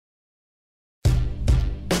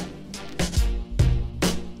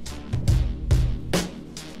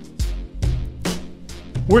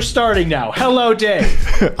We're starting now. Hello,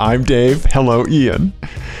 Dave. I'm Dave. Hello, Ian.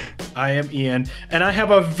 I am Ian, and I have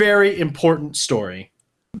a very important story.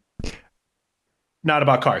 Not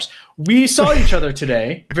about cars. We saw each other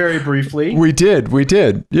today, very briefly. We did.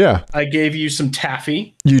 Yeah. I gave you some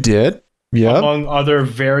taffy. You did? Yeah. Among other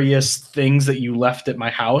various things that you left at my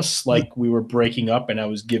house, like we were breaking up and I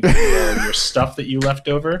was giving you all your stuff that you left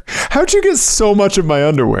over. How'd you get so much of my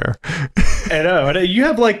underwear? I know. You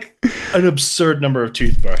have like an absurd number of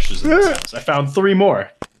toothbrushes in this house. I found 3 more.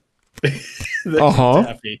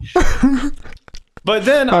 Taffy. But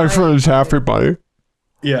then I'm from the taffy buddy.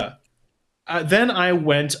 Yeah. Then I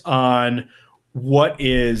went on what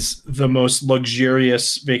is the most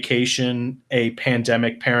luxurious vacation a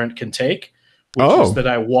pandemic parent can take, which is that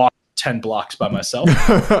I walked 10 blocks by myself.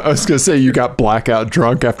 I was going to say you got blackout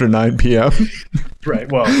drunk after 9 p.m. Right.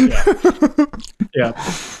 Well,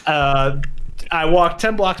 yeah. I walked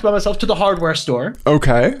 10 blocks by myself to the hardware store.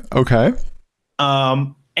 Okay.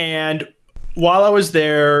 And while I was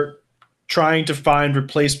there trying to find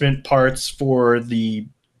replacement parts for the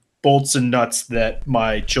bolts and nuts that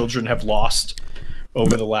my children have lost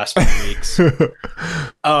over the last few weeks,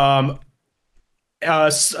 a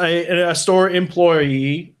store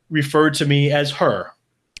employee referred to me as her.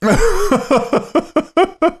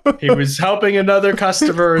 He was helping another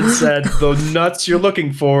customer and said, "The nuts you're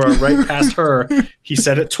looking for are right past her." He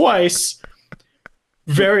said it twice,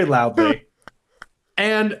 very loudly.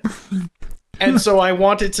 And so I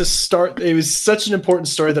wanted to start. It was such an important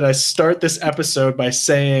story that I start this episode by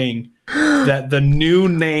saying that the new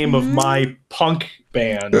name of my punk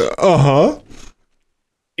band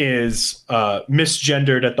is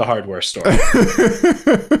Misgendered at the Hardware Store.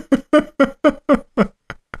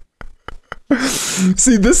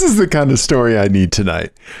 See, this is the kind of story I need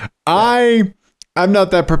tonight. I'm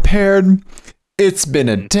not that prepared. It's been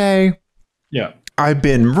a day. Yeah. I've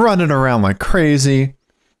been running around like crazy.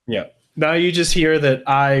 Yeah. Now you just hear that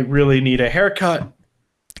I really need a haircut.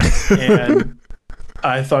 And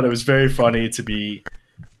I thought it was very funny to be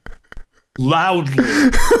loudly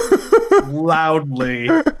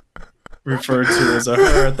referred to as a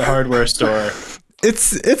her at the hardware store.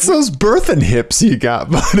 It's those birthing hips you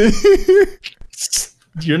got, buddy.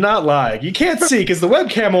 You're not lying. You can't see because the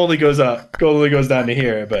webcam only goes down to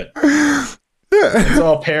here, but it's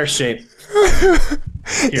all pear-shaped.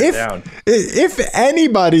 If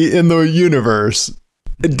anybody in the universe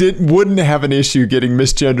wouldn't have an issue getting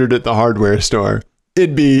misgendered at the hardware store,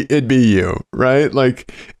 it'd be you, right?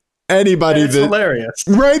 Like anybody that's hilarious,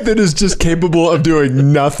 right? That is just capable of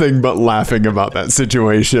doing nothing but laughing about that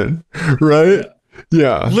situation, right?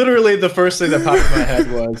 Yeah. Literally, the first thing that popped in my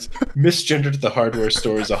head was "Misgendered at the Hardware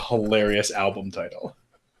Store" is a hilarious album title.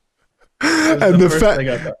 And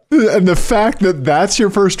the fact that that's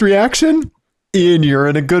your first reaction, Ian, you're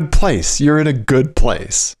in a good place. You're in a good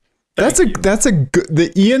place. That's a good.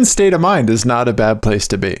 The Ian state of mind is not a bad place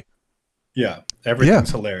to be. Yeah,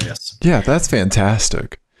 everything's hilarious. Yeah, that's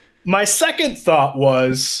fantastic. My second thought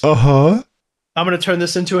was, I'm going to turn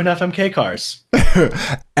this into an FMK Cars.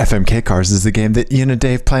 FMK Cars is the game that Ian and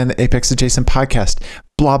Dave play on the Apex Adjacent podcast.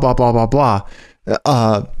 Blah blah blah blah blah.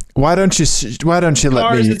 Why don't you let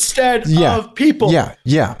Cars me instead of people?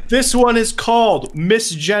 Yeah. This one is called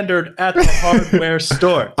Misgendered at the Hardware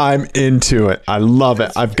Store. I'm into it. I love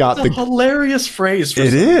it. I've got the hilarious phrase. For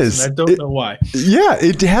it is. I don't know why. Yeah,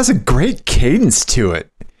 it has a great cadence to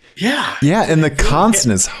it. Yeah. Yeah, and the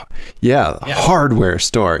consonants. Yeah, hardware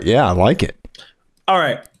store. Yeah, I like it. All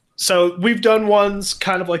right. So we've done ones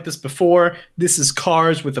kind of like this before. This is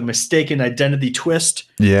Cars with a mistaken identity twist.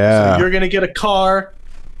 Yeah. So you're going to get a car,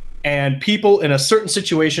 and people in a certain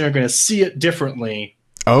situation are going to see it differently.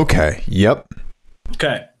 Okay. Yep.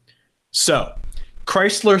 Okay. So,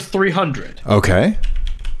 Chrysler 300. Okay.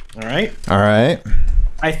 All right.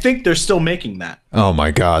 I think they're still making that. Oh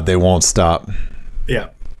my God. They won't stop. Yeah.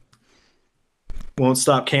 Won't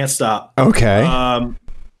stop, can't stop. Okay.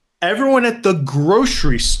 Everyone at the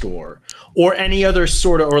grocery store or any other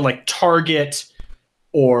sort of, or like Target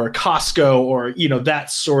or Costco or,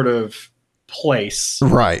 that sort of place.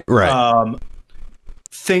 Right.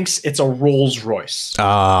 Thinks it's a Rolls Royce.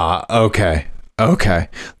 Okay.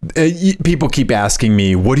 People keep asking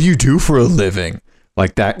me, what do you do for a living?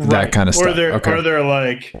 Like that kind of stuff. Or they're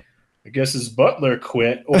like, I guess his butler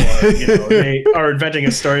quit, or they are inventing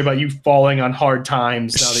a story about you falling on hard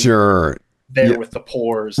times. Now Sure. There with the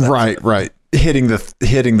pores. Right. Hitting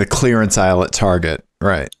the clearance aisle at Target.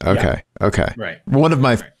 Right. Okay. Yeah. Okay. Right. One of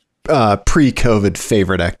my pre-COVID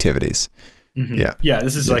favorite activities. Mm-hmm. Yeah. Yeah.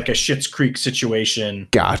 This is like a Schitt's Creek situation.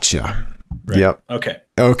 Gotcha. Right. Yep.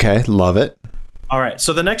 Okay. Love it. All right.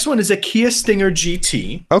 So the next one is a Kia Stinger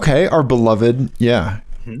GT. Okay, our beloved. Yeah.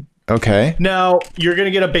 Mhm. Okay. Now you're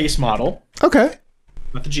gonna get a base model, Okay.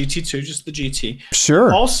 not the GT2, just the GT.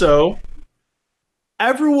 Sure. Also,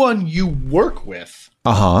 everyone you work with,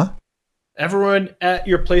 everyone at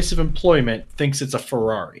your place of employment thinks it's a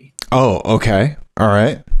Ferrari. Oh, okay. All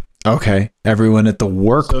right. Okay. Everyone at the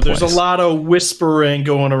workplace. So there's a lot of whispering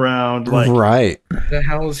going around. Like, right. What the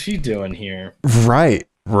hell is he doing here? Right.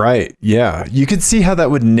 Right. Yeah. You could see how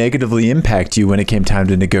that would negatively impact you when it came time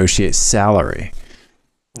to negotiate salary.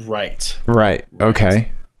 Right. Right.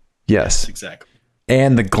 Okay. Yes. Exactly.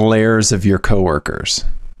 And the glares of your coworkers.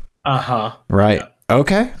 Right. Yeah.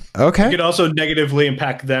 Okay. Okay. It could also negatively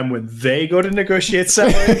impact them when they go to negotiate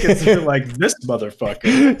salary because they're like, this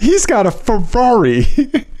motherfucker. He's got a Ferrari.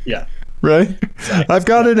 Yeah. Right? Exactly. I've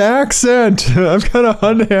got an accent. I've got a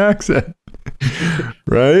Hyundai accent.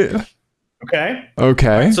 Right? Okay.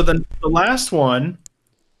 Okay. Right, so then the last one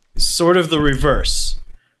is sort of the reverse.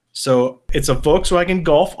 So it's a Volkswagen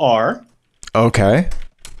Golf R. Okay.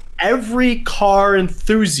 Every car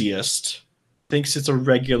enthusiast thinks it's a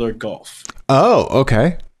regular Golf. Oh,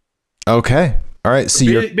 okay. Okay. All right. So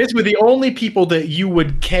you're basically the only people that you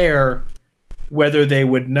would care whether they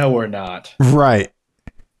would know or not. Right.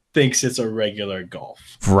 Thinks it's a regular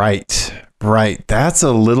Golf. Right. Right. That's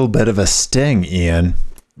a little bit of a sting, Ian.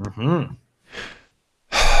 Mm-hmm.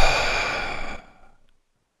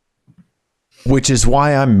 Which is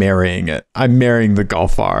why I'm marrying it. I'm marrying the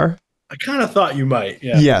Golf R. I kind of thought you might.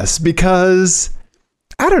 Yeah. Yes, because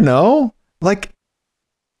I don't know. Like,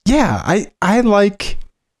 yeah,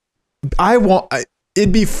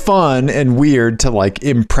 it'd be fun and weird to like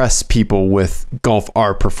impress people with Golf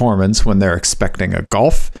R performance when they're expecting a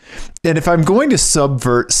Golf. And if I'm going to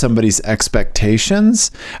subvert somebody's expectations,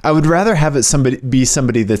 I would rather have it be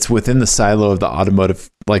somebody that's within the silo of the automotive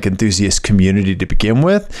like enthusiast community to begin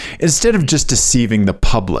with, instead of just deceiving the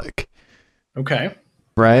public. Okay.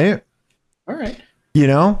 Right? All right. You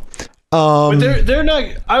know? But they're not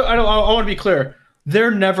I want to be clear. They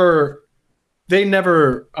never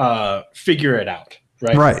figure it out,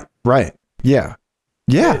 right? Right. Yeah.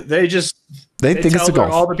 Yeah. They think it's a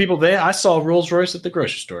Golf. All the people I saw Rolls Royce at the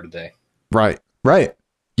grocery store today. Right.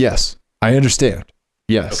 Yes. I understand.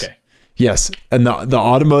 Yes. Okay. Yes. And the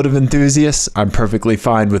automotive enthusiasts, I'm perfectly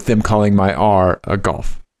fine with them calling my R a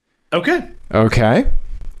Golf. Okay. All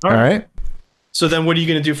right. So then what are you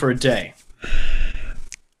going to do for a day?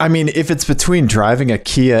 I mean, if it's between driving a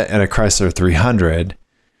Kia and a Chrysler 300,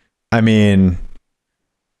 I mean,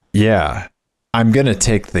 yeah, I'm going to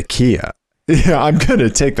take the Kia. Yeah, I'm going to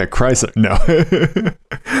take the Chrysler.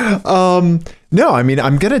 No, I mean,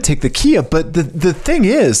 I'm going to take the Kia. But the thing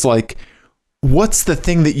is, like, what's the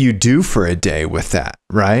thing that you do for a day with that,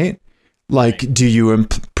 right? Like, do you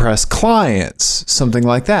impress clients, something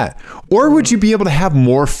like that? Or would you be able to have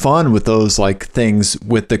more fun with those like things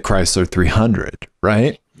with the Chrysler 300,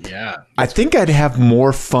 right? Yeah. I think I'd have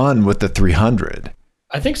more fun with the 300.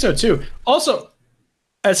 I think so too. Also,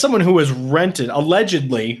 as someone who has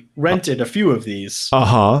allegedly rented a few of these.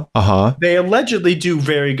 They allegedly do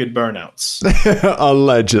very good burnouts.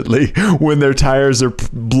 Allegedly, when their tires are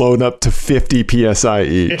blown up to 50 PSI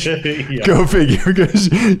each. Yeah. Go figure,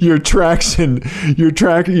 because your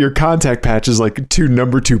contact patch is like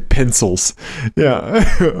number 2 pencils.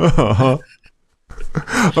 Yeah.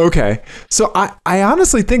 Okay. So I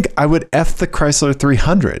honestly think I would F the Chrysler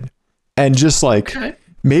 300 and just like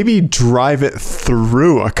maybe drive it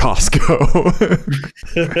through a Costco.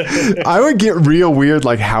 I would get real weird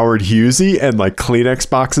like Howard Hughesy and like Kleenex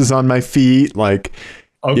boxes on my feet. Like,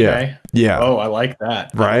 okay. Yeah. Oh, I like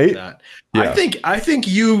that. Right. I like that. I think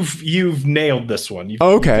you've nailed this one.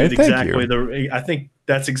 Okay. Thank you. I think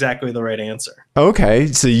that's exactly the right answer. Okay.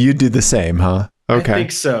 So you do the same, huh? Okay. I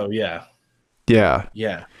think so. Yeah. Yeah.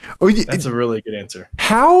 Oh, that's a really good answer.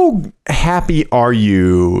 How happy are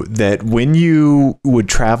you that when you would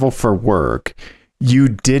travel for work, you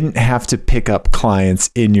didn't have to pick up clients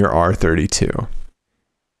in your R32?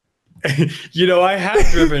 I have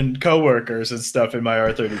driven coworkers and stuff in my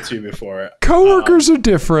R32 before. Coworkers are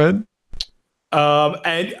different.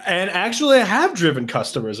 And actually I have driven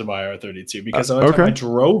customers in my R32 because one time I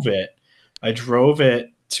drove it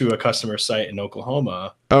to a customer site in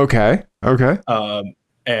Oklahoma. Okay.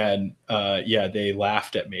 And they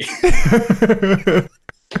laughed at me.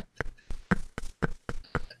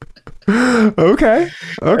 Okay.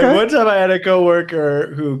 And one time I had a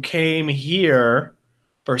coworker who came here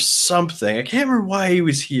for something. I can't remember why he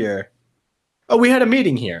was here. Oh, we had a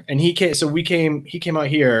meeting here, and he came. So he came out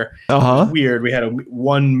here. It was weird. We had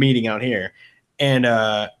one meeting out here, and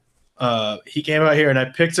he came out here, and I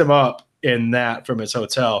picked him up in that from his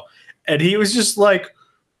hotel. And he was just like,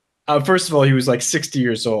 first of all, he was like 60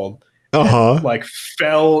 years old. And, like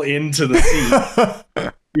fell into the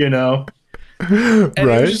sea, you know? And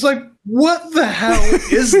right. he was just like, what the hell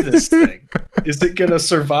is this thing? Is it going to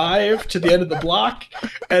survive to the end of the block?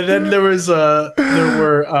 And then there were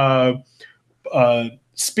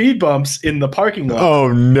speed bumps in the parking lot.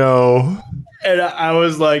 Oh no. And I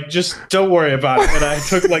was like, just don't worry about it. And I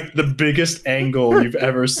took like the biggest angle you've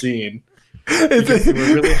ever seen. Because they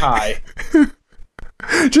were really high.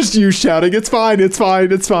 Just you shouting, it's fine, it's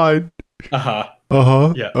fine, it's fine. Yeah.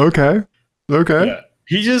 Okay. Yeah.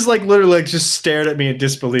 He just like literally like just stared at me in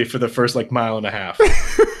disbelief for the first like mile and a half.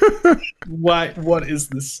 What is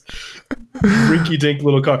this rinky dink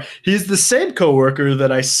little car? He's the same coworker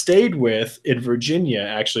that I stayed with in Virginia,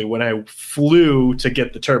 actually, when I flew to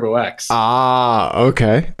get the Turbo X.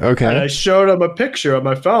 Okay. And I showed him a picture on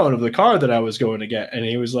my phone of the car that I was going to get, and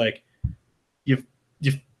he was like, You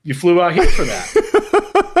flew out here for that.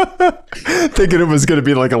 Thinking it was going to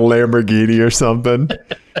be like a Lamborghini or something.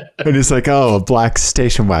 And he's like, oh, a black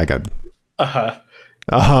station wagon. Yeah.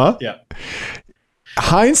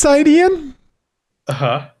 Hindsight, Ian?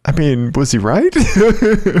 I mean, was he right?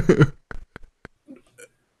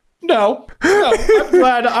 No. I'm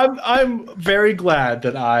glad. I'm very glad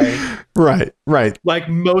that I Right. Like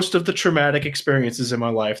most of the traumatic experiences in my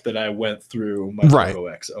life that I went through my Turbo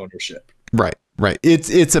X ownership. Right.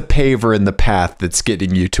 It's a paver in the path that's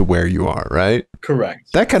getting you to where you are, right?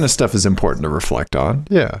 Correct. That kind of stuff is important to reflect on.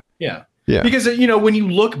 Yeah. Because, you know, when you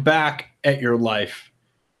look back at your life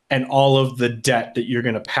and all of the debt that you're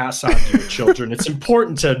going to pass on to your children, it's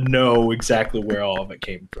important to know exactly where all of it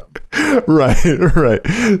came from. Right.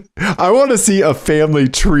 I want to see a family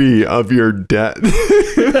tree of your debt.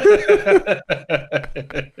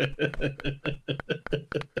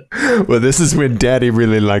 Well, this is when Daddy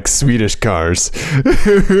really likes Swedish cars.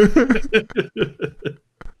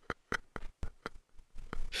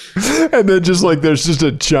 And then just like there's just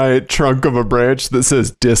a giant trunk of a branch that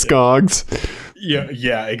says Discogs.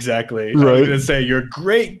 Yeah, exactly. Right. I was going to say your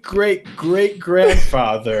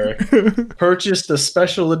great-great-great-grandfather purchased a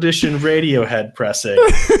special edition Radiohead pressing.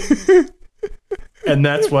 And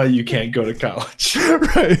that's why you can't go to college.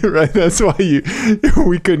 Right. That's why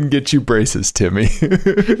we couldn't get you braces, Timmy.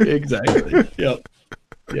 Exactly. Yep.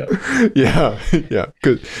 Yeah.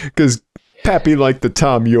 Because Pappy liked the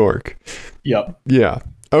Tom York. Yep. Yeah.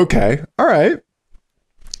 Okay. All right.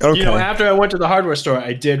 Okay. You know, after I went to the hardware store,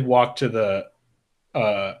 I did walk to the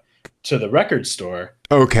record store.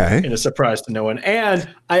 Okay. In a surprise to no one. And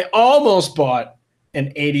I almost bought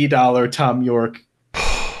an $80 Tom York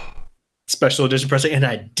special edition pressing, and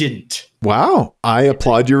I didn't. Wow. I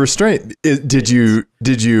applaud your restraint. Did you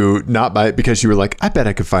not buy it because you were like, I bet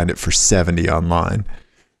I could find it for $70 online?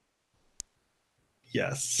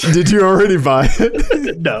 Yes. Did you already buy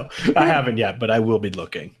it? No, I haven't yet, but I will be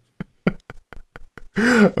looking.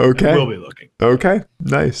 Okay. I will be looking. Okay.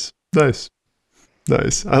 Nice. I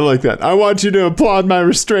like that. I want you to applaud my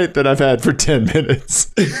restraint that I've had for 10 minutes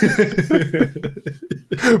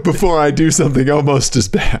before I do something almost as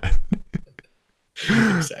bad.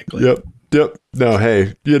 Exactly. Yep. No,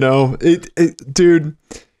 hey, you know, it dude.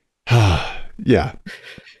 Yeah.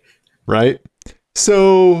 Right.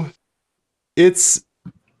 So this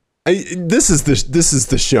is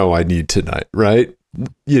the show I need tonight, right?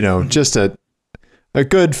 You know, just a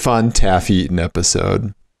good fun taffy eating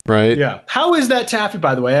episode, right? Yeah. How is that taffy,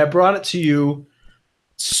 by the way? I brought it to you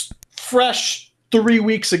fresh 3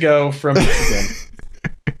 weeks ago from Michigan.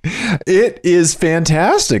 It is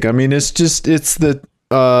fantastic. I mean, it's the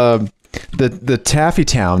Taffy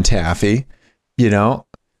Town taffy, you know.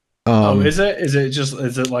 Is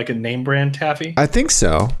it like a name brand taffy? I think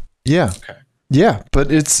so. Yeah. Okay. Yeah,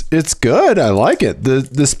 but it's good. I like it.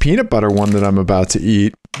 This peanut butter one that I'm about to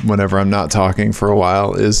eat whenever I'm not talking for a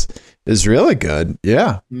while is really good.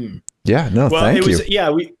 Yeah. Yeah. No, thank you.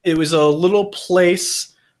 It was a little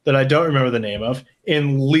place that I don't remember the name of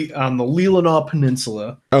on the Leelanau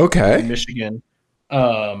Peninsula. Okay. In Michigan.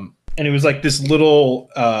 And it was like this little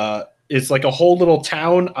it's like a whole little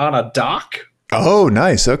town on a dock. Oh,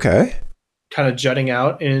 nice. Okay. Kind of jutting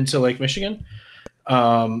out into Lake Michigan.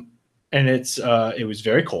 And it was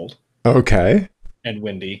very cold. Okay. And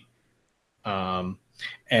windy. And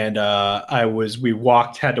had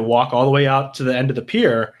to walk all the way out to the end of the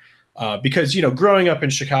pier because, you know, growing up in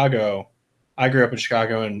Chicago, I grew up in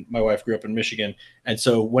Chicago and my wife grew up in Michigan. And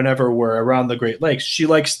so whenever we're around the Great Lakes, she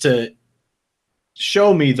likes to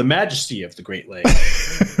show me the majesty of the Great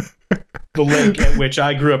Lakes. The lake at which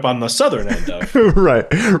I grew up on the southern end of. Right.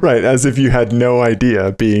 As if you had no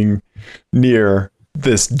idea being near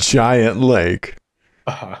this giant lake.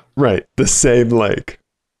 Uh-huh. Right. The same lake.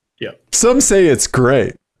 Yep. Some say it's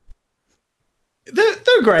great.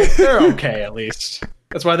 They're great. They're okay, at least.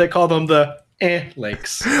 That's why they call them the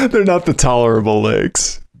lakes. They're not the tolerable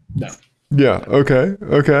lakes. No. Yeah. Okay.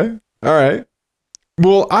 Okay. All right.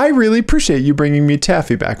 Well, I really appreciate you bringing me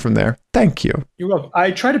taffy back from there. Thank you. You're welcome.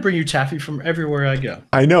 I try to bring you taffy from everywhere I go.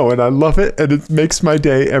 I know, and I love it, and it makes my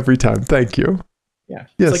day every time. Thank you. Yeah.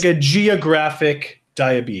 Yes. It's like a geographic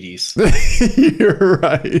diabetes. You're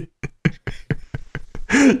right.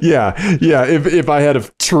 Yeah. If I had a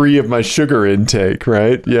tree of my sugar intake,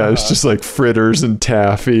 right? Yeah, it's just like fritters and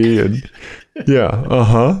taffy and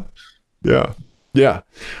yeah. Yeah.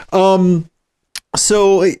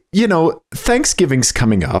 So, Thanksgiving's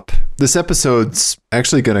coming up. This episode's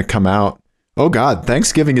actually going to come out. Oh God,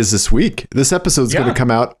 Thanksgiving is this week. This episode's going to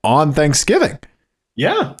come out on Thanksgiving.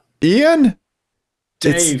 Yeah. Ian?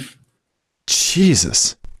 Dave.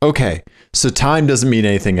 Jesus. Okay. So time doesn't mean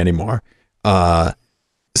anything anymore.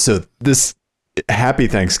 So this happy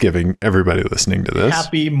Thanksgiving, everybody listening to this.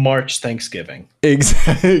 Happy March Thanksgiving.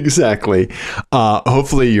 Exactly.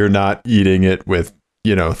 Hopefully you're not eating it with,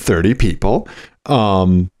 30 people.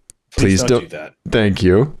 Please don't do that. Thank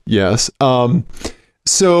you. Yes.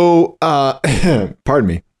 So, pardon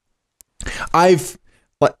me. I've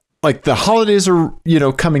like the holidays are,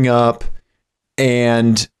 coming up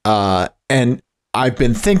and I've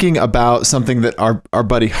been thinking about something that our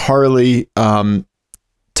buddy Harley,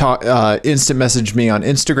 instant messaged me on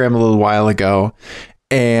Instagram a little while ago.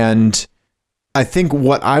 And I think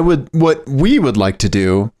what we would like to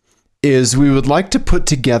do is we would like to put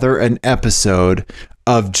together an episode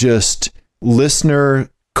of just listener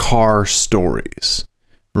car stories,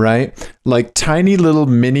 right? Like tiny little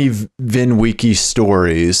mini VinWiki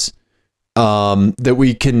stories that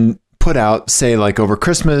we can put out, say like over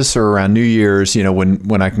Christmas or around New Year's,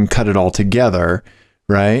 when I can cut it all together,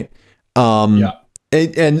 right?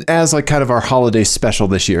 And as like kind of our holiday special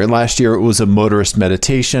this year. Last year it was a motorist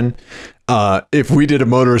meditation. If we did a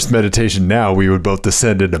motorist meditation now, we would both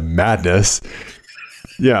descend into madness.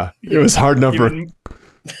 Yeah, it was hard enough.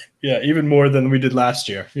 Even more than we did last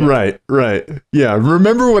year. Yeah. Right. Yeah,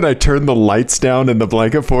 remember when I turned the lights down in the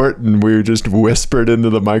blanket fort and we just whispered into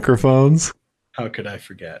the microphones? How could I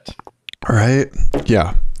forget? Right.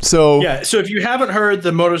 Yeah. So if you haven't heard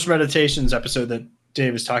the motorist meditations episode that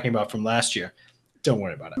Dave was talking about from last year, don't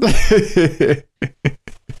worry about it.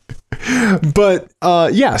 But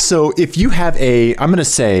so if you have I'm going to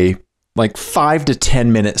say like 5 to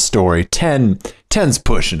 10 minute story, 10's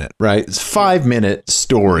pushing it, right? It's 5-minute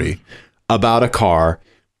story about a car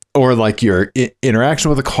or like your interaction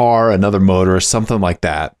with a car, another motorist, something like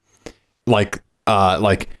that. Like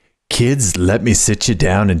kids, let me sit you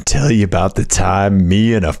down and tell you about the time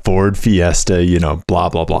me and a Ford Fiesta, blah,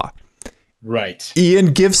 blah, blah. Right.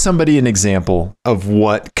 Ian, give somebody an example of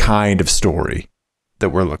what kind of story that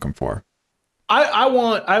we're looking for. I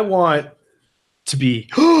want to be,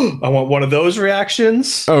 I want one of those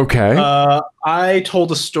reactions. Okay. I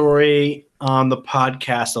told a story on the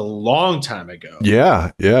podcast a long time ago.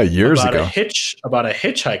 Yeah, years ago. About a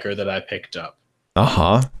hitchhiker that I picked up.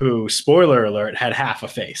 Uh-huh. Who, spoiler alert, had half a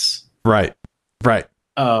face. Right.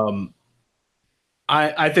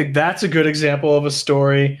 I think that's a good example of a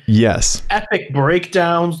story. Yes. Epic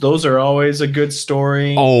breakdowns, those are always a good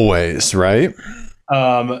story. Always, right?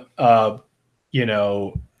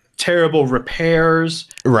 Terrible repairs.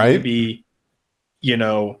 Right. Maybe,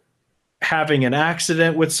 having an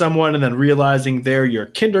accident with someone and then realizing they're your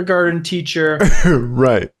kindergarten teacher.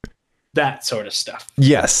 Right. That sort of stuff.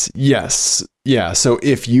 Yes. Yeah. So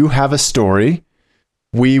if you have a story,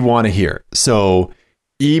 we want to hear. So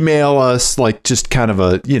email us like just kind of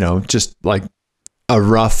a, just like a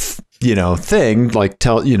rough, thing, like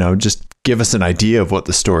just give us an idea of what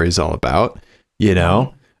the story is all about,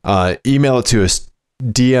 email it to us,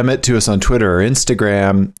 DM it to us on Twitter or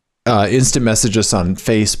Instagram, instant message us on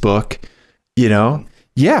Facebook,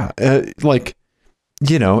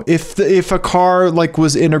 if a car like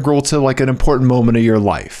was integral to like an important moment of your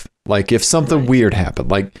life, like if something weird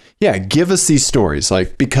happened, give us these stories,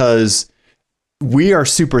 like, because we are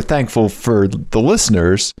super thankful for the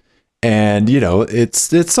listeners and,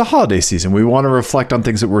 it's a holiday season. We want to reflect on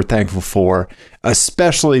things that we're thankful for,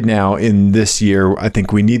 especially now in this year. I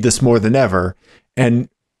think we need this more than ever. And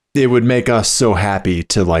it would make us so happy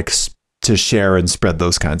to to share and spread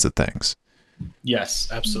those kinds of things. Yes,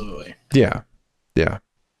 absolutely. Yeah.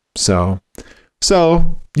 So,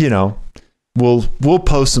 we'll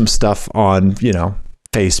post some stuff on,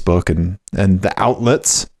 Facebook and the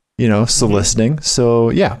outlets, soliciting. So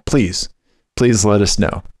yeah, please let us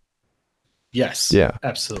know. Yes. Yeah.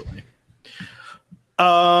 Absolutely.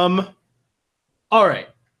 All right.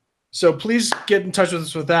 So please get in touch with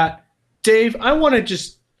us with that. Dave, I want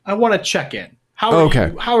to check in. How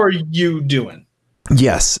are you doing?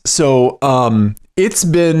 Yes. So it's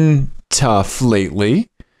been tough lately.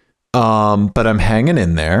 But I'm hanging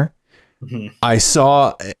in there. Mm-hmm.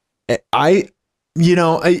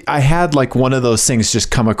 I had like one of those things just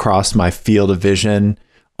come across my field of vision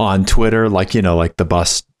on Twitter, like, like the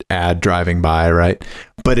bus ad driving by, right?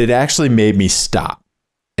 But it actually made me stop,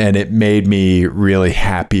 and it made me really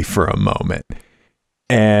happy for a moment.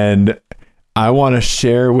 And I want to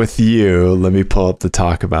share with you, let me pull up the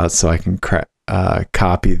talk about so I can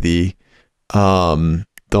copy the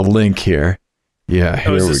link here. Yeah.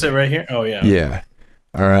 Oh, is this it right here? Oh, yeah. Yeah.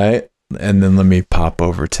 All right. And then let me pop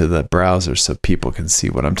over to the browser so people can see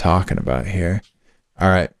what I'm talking about here. All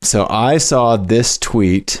right. So I saw this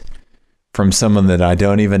tweet from someone that I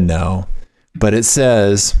don't even know, but it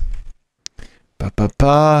says,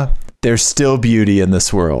 there's still beauty in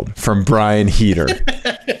this world, from Brian Heater.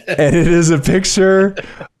 And it is a picture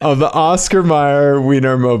of the Oscar Mayer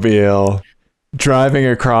Wienermobile driving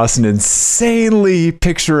across an insanely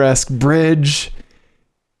picturesque bridge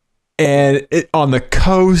and on the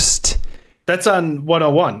coast. That's on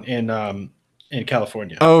 101 in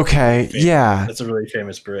California. Okay, yeah. That's a really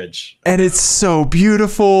famous bridge. And it's so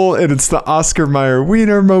beautiful, and it's the Oscar Mayer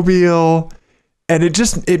Wienermobile, and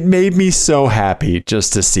it made me so happy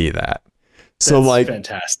just to see that. So that's like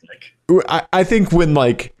fantastic. I think when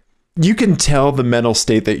like you can tell the mental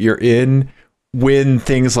state that you're in when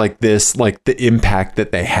things like this, like the impact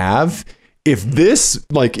that they have. If this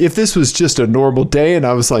was just a normal day and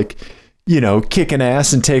I was like, kicking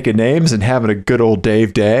ass and taking names and having a good old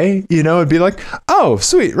Dave day, it'd be like, oh,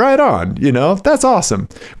 sweet, right on, that's awesome.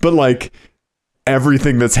 But like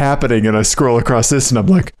everything that's happening, and I scroll across this and I'm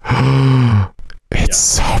like, oh, it's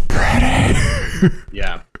so pretty.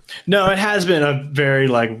 Yeah. No, it has been a very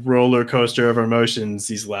like roller coaster of emotions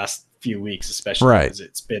these last few weeks, especially because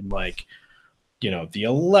it's been like, the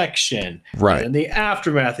election, right, and the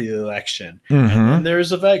aftermath of the election, mm-hmm. and then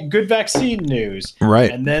there's good vaccine news, right,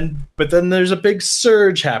 but then there's a big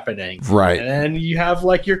surge happening, right, and then you have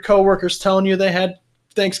like your coworkers telling you they had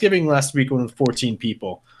Thanksgiving last week with 14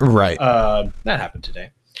 people, right. That happened today.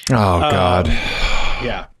 Oh God.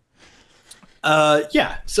 Yeah.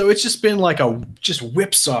 So it's just been like a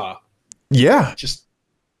whipsaw. Yeah. Just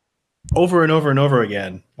over and over and over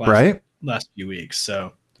again. Last few weeks.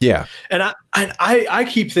 So. Yeah. And I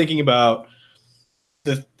keep thinking about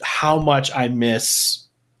how much I miss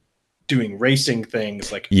doing racing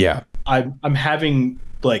things. Like, yeah, I'm having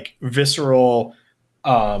like visceral,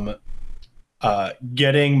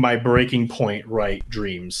 getting my breaking point right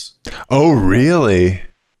dreams. Oh, really?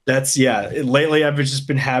 Lately I've just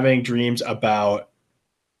been having dreams about,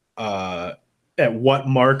 at what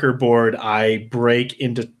marker board I break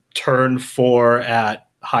into turn 4 at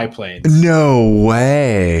High Plains. No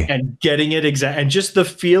way. And getting it and just the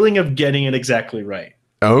feeling of getting it exactly right.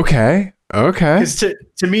 Okay. Because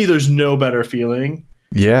to me, there's no better feeling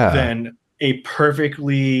than a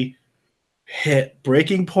perfectly hit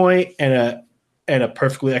breaking point and a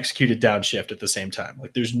perfectly executed downshift at the same time.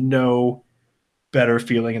 Like there's no better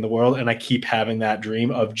feeling in the world. And I keep having that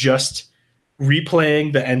dream of just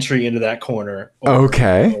replaying the entry into that corner over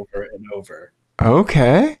and over.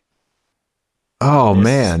 Okay. Oh,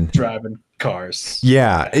 man. Driving cars.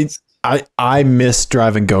 Yeah. I miss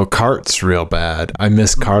driving go-karts real bad. I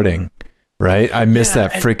miss karting, right? I miss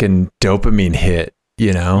that freaking dopamine hit,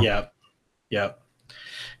 Yep.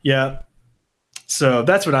 So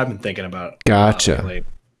that's what I've been thinking about. Gotcha.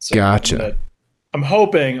 So gotcha. I'm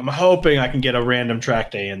hoping I can get a random track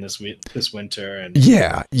day in this winter. And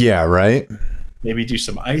yeah, right? Maybe do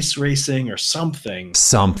some ice racing or something.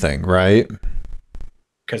 Something, right?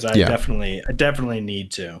 Because I definitely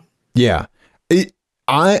need to. Yeah.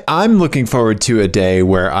 I'm looking forward to a day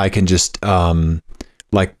where I can just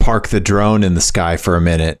like park the drone in the sky for a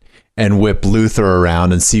minute and whip Luther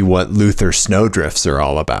around and see what Luther snowdrifts are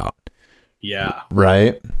all about. Yeah.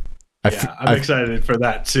 Right? I'm excited for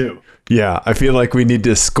that too. Yeah. I feel like we need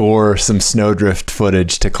to score some snowdrift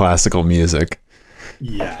footage to classical music.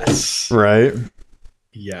 Yes. Right?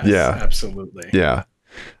 Yes. Yeah. Absolutely. Yeah.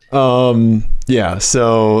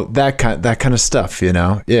 So that kind of stuff,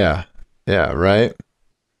 Yeah, right.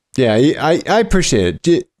 Yeah, I appreciate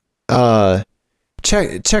it.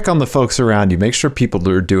 Check on the folks around you. Make sure people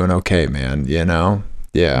are doing okay, man. Yeah,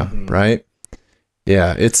 mm-hmm. Right.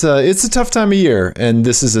 Yeah, it's a tough time of year, and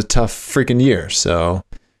this is a tough freaking year. So,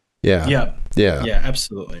 yeah,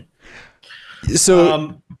 absolutely.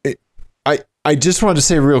 So, I just wanted to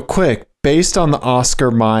say real quick based on the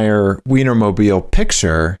Oscar Mayer Wienermobile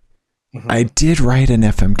picture, I did write an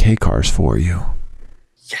FMK Cars for you.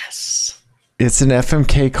 Yes. It's an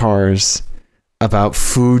FMK Cars about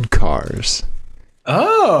food cars.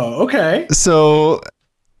 Oh, okay. So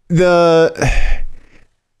the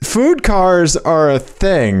food cars are a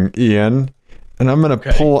thing, Ian, and I'm gonna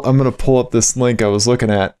pull up this link I was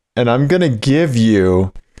looking at, and I'm gonna give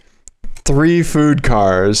you 3 food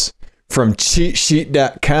cars from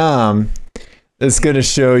cheatsheet.com. It's gonna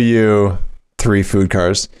show you 3 food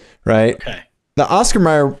cars, right? Okay. The Oscar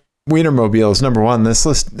Mayer Wienermobile is number 1 on this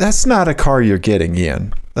list. That's not a car you're getting,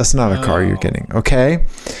 Ian. That's not a car you're getting, okay?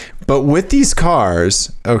 But with these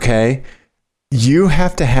cars, okay, you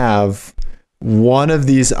have to have one of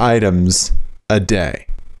these items a day.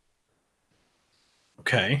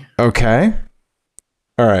 Okay. Okay?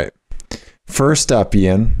 All right. First up,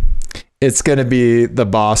 Ian, it's going to be the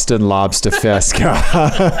Boston Lobster Fest car.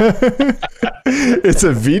 It's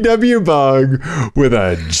a VW Bug with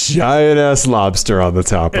a giant-ass lobster on the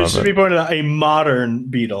top of it. It should be pointed out a modern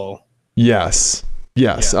Beetle. Yes.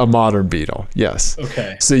 Yes, a modern Beetle. Yes.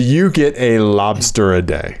 Okay. So you get a lobster a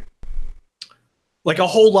day. Like a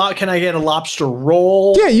whole lot. Can I get a lobster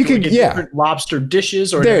roll? Yeah, you can. Get different lobster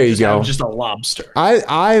dishes, or there you go. Just a lobster.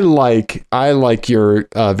 I like your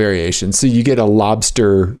variation. So you get a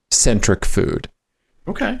lobster centric food.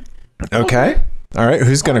 Okay. Okay. All right.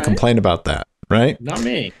 Who's going to complain about that? Right. Not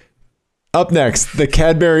me. Up next, the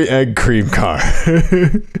Cadbury Egg Cream Car.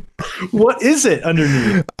 What is it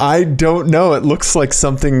underneath? I don't know. It looks like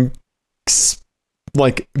something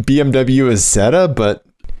like BMW Isetta, but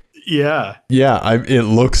yeah, it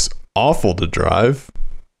looks awful to drive.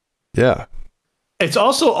 Yeah, it's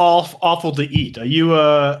also awful to eat. Are you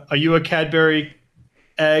a Cadbury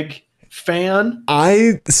egg fan?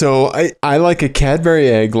 I like a Cadbury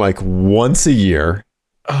egg like once a year,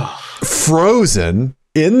 frozen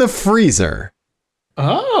in the freezer.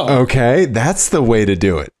 Oh, okay, that's the way to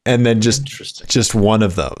do it. And then just one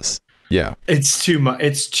of those. Yeah, it's too much.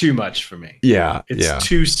 It's too much for me. Yeah, it's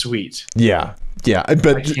too sweet. Yeah,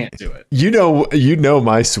 but I can't do it. You know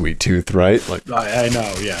my sweet tooth, right? Like I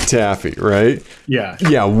know. Yeah, taffy, right?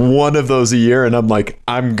 Yeah, one of those a year, and I'm like,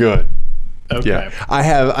 I'm good. Okay. Yeah, I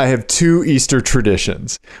have 2 Easter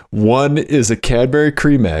traditions. One is a Cadbury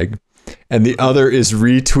cream egg, and the other is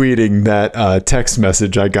retweeting that text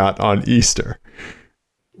message I got on Easter.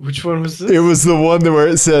 Which one was this? It was the one where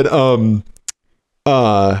it said, I'm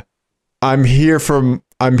here for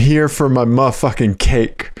my motherfucking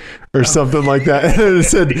cake or something like that. And it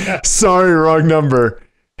said, sorry, wrong number.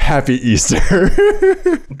 Happy Easter.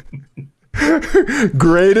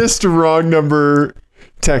 Greatest wrong number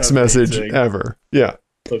text message ever. Yeah.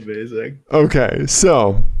 Amazing. Okay.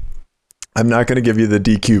 So I'm not going to give you the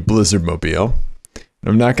DQ Blizzard Mobile.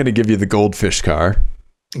 I'm not going to give you the Goldfish car.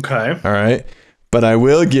 Okay. All right. But I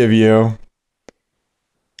will give you.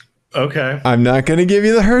 Okay. I'm not going to give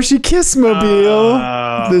you the Hershey Kiss Mobile.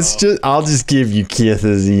 I'll just give you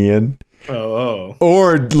kisses, Ian. Oh.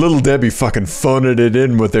 Or Little Debbie fucking phoning it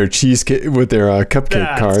in with their cheesecake, with their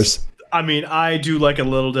cupcake cars. I mean, I do like a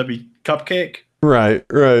Little Debbie cupcake. Right.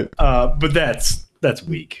 But that's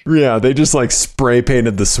weak. Yeah, they just like spray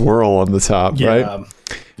painted the swirl on the top, right?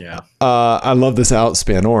 Yeah. I love this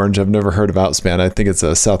Outspan Orange. I've never heard of Outspan. I think it's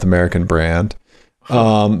a South American brand.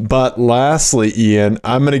 But lastly, Ian,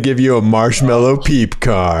 I'm going to give you a Marshmallow Peep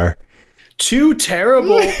car. 2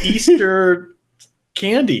 terrible Easter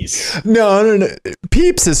candies. No.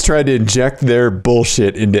 Peeps has tried to inject their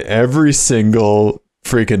bullshit into every single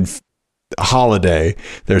freaking holiday.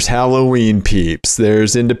 There's Halloween Peeps.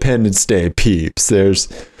 There's Independence Day Peeps.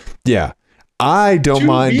 I don't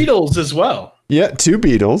mind. 2 Beatles as well. Yeah, 2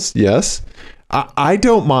 Beatles. Yes. I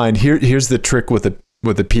don't mind. Here's the trick with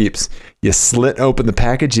the Peeps. You slit open the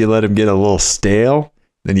package, you let them get a little stale,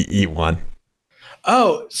 then you eat one.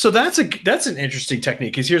 Oh, so that's an interesting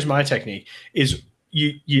technique. Because here's my technique: is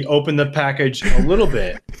you open the package a little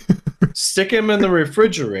bit, stick them in the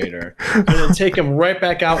refrigerator, and then take them right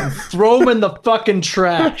back out and throw them in the fucking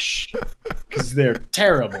trash because they're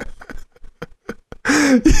terrible.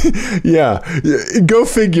 Yeah, go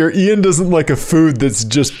figure. Ian doesn't like a food that's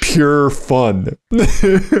just pure fun.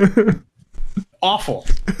 Awful.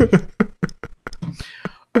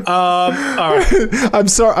 All right. I'm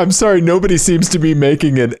sorry. Nobody seems to be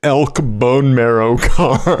making an elk bone marrow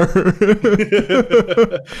car.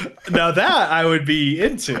 Now that I would be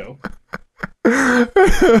into.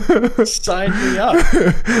 Sign me up.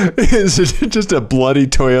 Is it just a bloody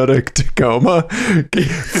Toyota Tacoma?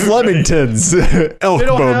 Flemington's elk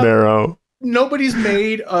bone marrow. Nobody's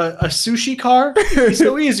made a sushi car. It's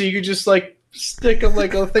so easy. You could just like stick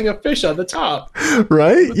like a thing of fish on the top.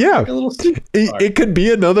 Right? Yeah. Like a little it could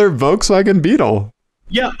be another Volkswagen Beetle.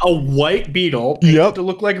 Yeah, a white Beetle painted to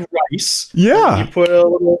look like rice. Yeah. You put a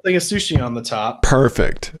little thing of sushi on the top.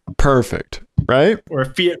 Perfect. Right? Or a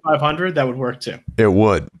Fiat 500, that would work too. It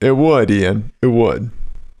would, Ian. It would.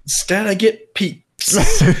 Instead, I get peeps.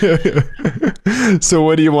 So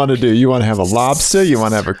what do you want to do? You want to have a lobster? You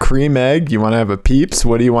want to have a cream egg? You want to have a peeps?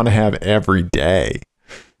 What do you want to have every day?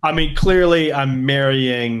 I mean, clearly I'm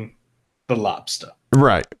marrying the lobster.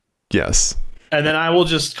 Right. Yes. And then I will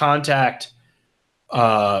just contact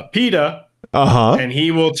PETA, and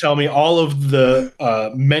he will tell me all of the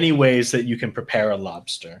many ways that you can prepare a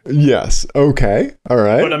lobster. Yes. Okay. All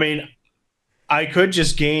right. But I mean, I could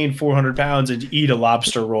just gain 400 pounds and eat a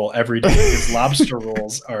lobster roll every day because lobster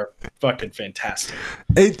rolls are fucking fantastic.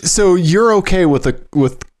 So you're okay with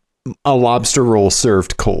a lobster roll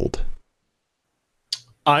served cold?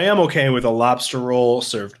 I am okay with a lobster roll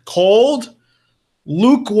served cold,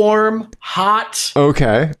 lukewarm, hot.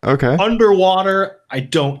 Okay. Underwater, I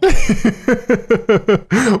don't.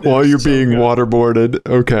 While you're being waterboarded.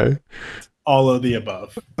 Okay. All of the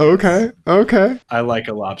above. Okay. I like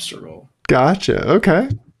a lobster roll. Gotcha. Okay.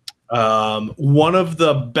 One of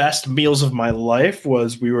the best meals of my life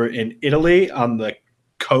was we were in Italy on the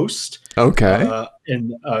coast. Okay.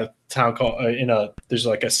 In a town called there's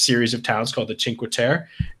like a series of towns called the Cinque Terre,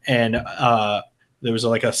 and there was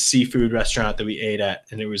like a seafood restaurant that we ate at,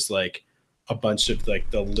 and it was like a bunch of like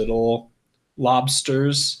the little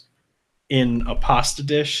lobsters in a pasta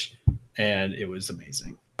dish, and it was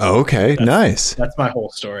amazing. Okay, nice. That's my whole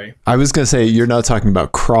story. I was gonna say you're not talking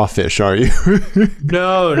about crawfish, are you?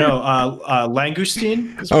 No.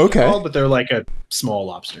 Langoustine is what they're called, but they're like a small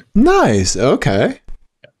lobster. Nice. Okay.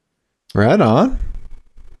 Right on.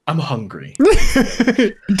 I'm hungry.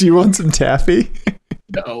 Do you want some taffy?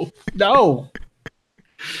 No. Don't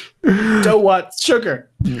want sugar.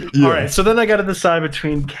 Yeah. All right, so then I got to decide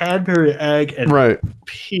between Cadbury egg and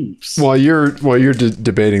Peeps. While you're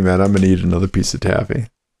debating that, I'm gonna eat another piece of taffy.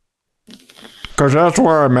 Because that's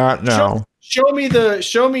where I'm at now. Show me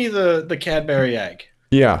the Cadbury egg.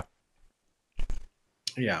 Yeah.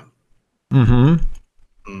 Mm-hmm.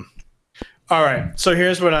 All right. So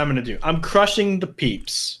here's what I'm gonna do. I'm crushing the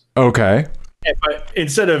Peeps. Okay. But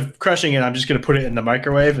instead of crushing it, I'm just gonna put it in the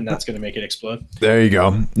microwave, and that's gonna make it explode. There you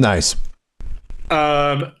go. Nice.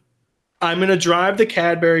 I'm gonna drive the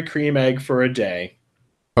Cadbury cream egg for a day.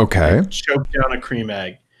 Okay. Choke down a cream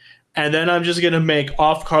egg. And then I'm just going to make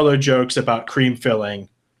off-color jokes about cream filling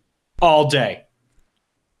all day.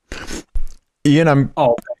 Ian,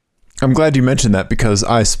 I'm glad you mentioned that because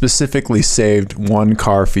I specifically saved one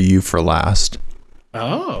car for you for last.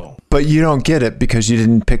 Oh. But you don't get it because you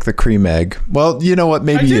didn't pick the cream egg. Well, you know what?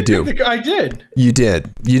 Maybe you do. I did. You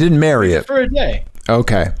did. You didn't marry it. For a day.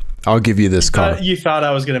 Okay. I'll give you this car. You thought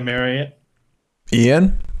I was going to marry it?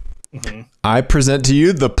 Ian? Mm-hmm. I present to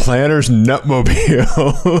you the Planner's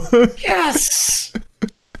Nutmobile. Yes.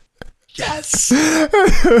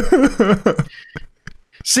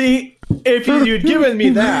 See, if you'd given me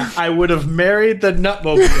that, I would have married the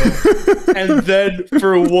Nutmobile, and then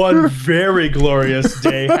for one very glorious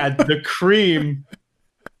day had the cream.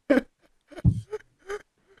 Do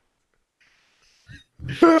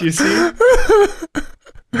you see?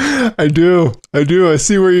 I do. I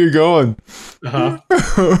see where you're going. Uh-huh.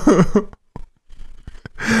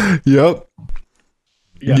 Yep.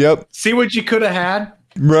 See what you could have had?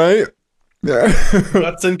 Right?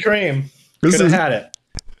 Nuts and cream. Could have had it.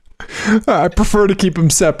 I prefer to keep them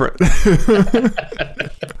separate.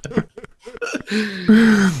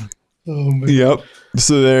 Oh my Yep.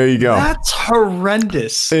 So there you go. That's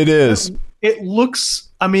horrendous. It is. It looks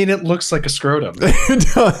like a scrotum.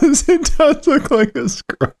 It does. It does look like a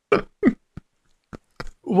scrotum.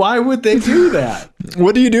 Why would they do that?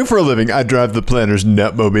 What do you do for a living? I drive the Planner's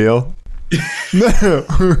Nutmobile.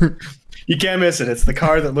 You can't miss it. It's the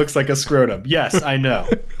car that looks like a scrotum. Yes, I know.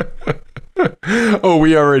 Oh,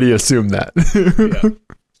 we already assumed that.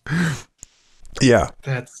 Yeah.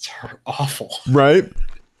 That's awful. Right?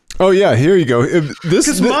 Oh yeah, here you go.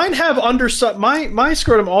 Because mine have undersized. My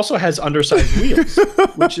scrotum also has undersized wheels,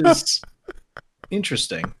 which is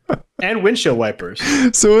interesting, and windshield wipers.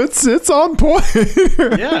 So it's on point.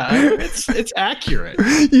 Yeah, it's accurate.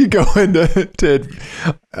 You go into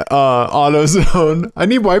AutoZone. I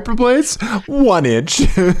need wiper blades 1 inch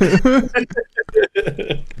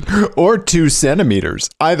or 2 centimeters.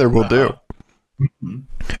 Either will do.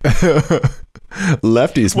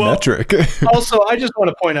 Lefty's metric. Also, I just want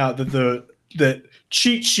to point out that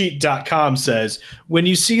cheatsheet.com says when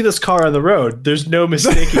you see this car on the road, there's no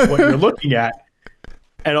mistaking what you're looking at.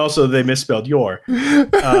 And also they misspelled your.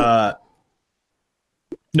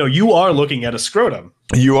 No, you are looking at a scrotum.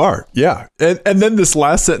 You are, yeah. And then this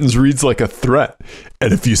last sentence reads like a threat.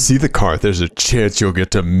 And if you see the car, there's a chance you'll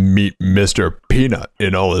get to meet Mr. Peanut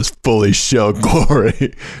in all his fully shelled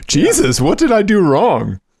glory. Jesus, what did I do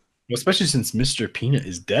wrong? Well, especially since Mr. Peanut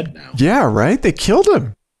is dead now. Yeah, right? They killed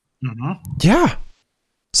him. Mm-hmm. Yeah.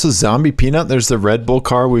 So Zombie Peanut, there's the Red Bull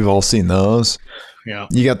car. We've all seen those. Yeah.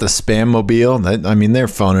 You got the Spam Mobile. They're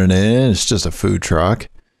phoning it in. It's just a food truck.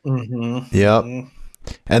 Mm-hmm. Yep. Mm-hmm.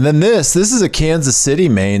 And then this is a Kansas City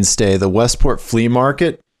mainstay, the Westport Flea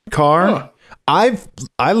Market car. Huh.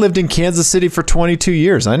 I lived in Kansas City for 22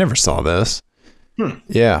 years. I never saw this.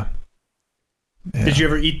 Yeah. Did you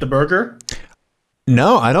ever eat the burger?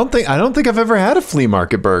 No, I don't think I've ever had a flea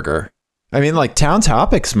market burger. I mean, like Town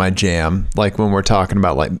Topic's my jam. Like when we're talking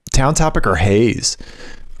about like Town Topic or Hayes,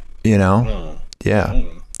 you know? Yeah.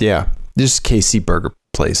 Yeah. Just KC burger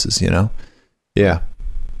places, you know? Yeah.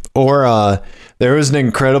 Or there was an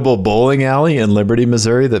incredible bowling alley in Liberty,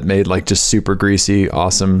 Missouri that made like just super greasy,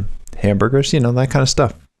 awesome hamburgers, you know, that kind of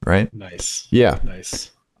stuff, right? Nice. Yeah. Nice.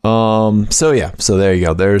 So there you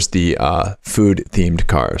go. There's the food themed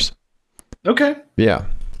cars. Okay. Yeah.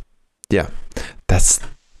 Yeah. That's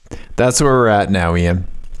where we're at now, Ian.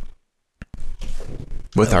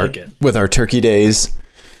 With our turkey days.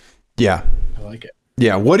 Yeah. I like it.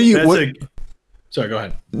 Yeah. What do you Sorry, go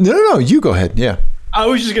ahead. No, you go ahead. Yeah. I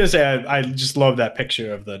was just gonna say I just love that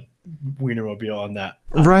picture of the Wienermobile on that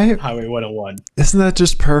right Highway 101. Isn't that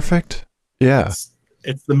just perfect? Yeah,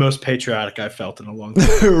 it's the most patriotic I've felt in a long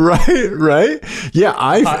time. right. Yeah,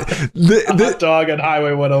 hot dog on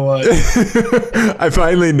Highway 101. I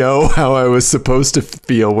finally know how I was supposed to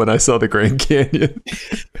feel when I saw the Grand Canyon.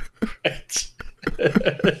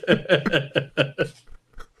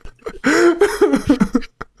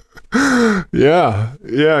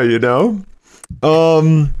 Yeah, you know.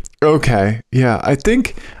 Okay. Yeah, I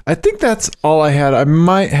think that's all I had. I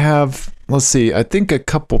might have, let's see. I think a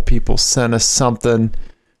couple people sent us something.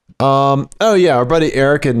 Oh yeah, our buddy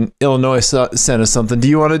Eric in Illinois sent us something. Do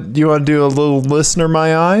you want to do a little listener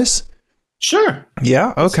my eyes? Sure.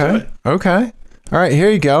 Yeah, okay. Okay. All right, here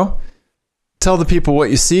you go. Tell the people what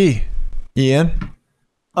you see, Ian.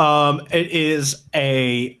 It is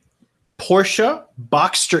a Porsche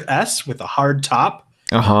Boxster S with a hard top.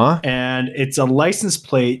 Uh-huh. And it's a license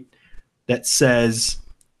plate that says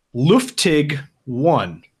Luftig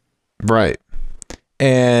 1. Right.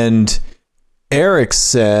 And Eric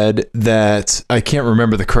said that, I can't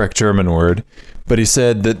remember the correct German word, but he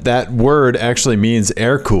said that word actually means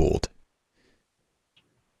air-cooled.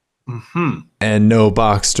 Mm-hmm. And no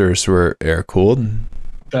Boxsters were air-cooled.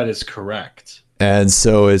 That is correct. And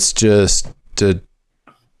so it's just a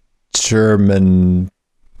German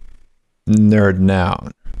nerd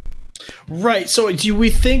noun. Right. So do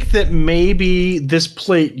we think that maybe this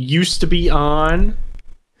plate used to be on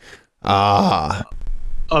a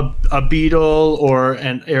Beetle or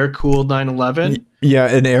an air-cooled 911? Yeah,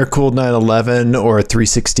 an air-cooled 911 or a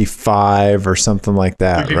 365 or something like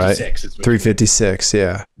that, 356 right? 356,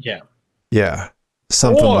 yeah. Yeah. Yeah.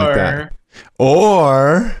 Something like that.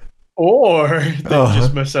 Or they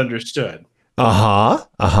just misunderstood. Uh-huh.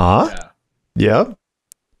 Yeah. Yep.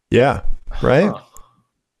 Yeah. Right?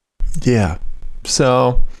 Yeah.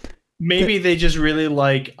 So maybe they just really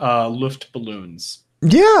like Luft balloons.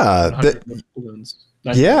 Yeah. Balloons.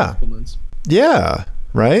 Yeah. Balloons. Yeah.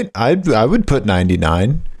 Right? I would put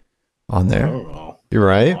 99 on there. I don't know. You're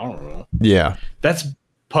right. I don't know. Yeah. That's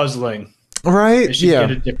puzzling. Right? They should get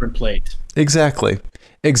a different plate. Exactly.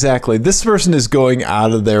 This person is going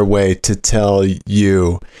out of their way to tell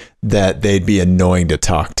you that they'd be annoying to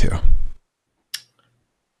talk to.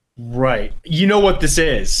 Right. You know what this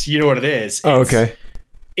is. You know what it is. Okay.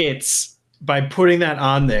 It's by putting that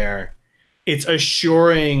on there, it's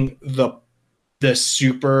assuring the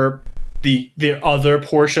other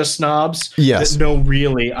Porsche snobs that no,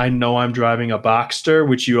 really, I know I'm driving a Boxster,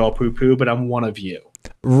 which you all poo-poo, but I'm one of you.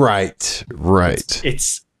 Right.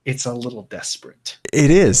 It's a little desperate.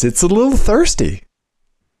 It is. It's a little thirsty.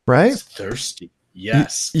 Right? It's thirsty.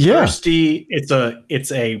 Yes. Yeah. Thirsty.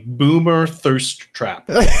 It's a boomer thirst trap.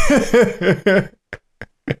 It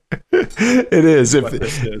is.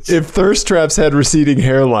 If thirst traps had receding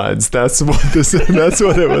hairlines, that's what this is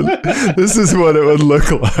what it would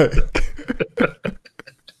look like.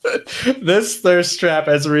 This thirst trap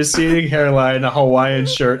has a receding hairline, a Hawaiian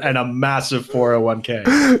shirt, and a massive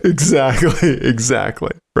 401k.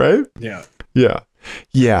 Exactly. Right? Yeah.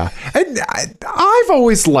 And I've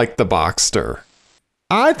always liked the Boxster.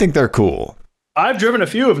 I think they're cool. I've driven a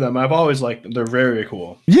few of them. I've always liked them. They're very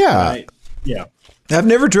cool. Yeah. Yeah. I've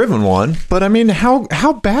never driven one, but I mean,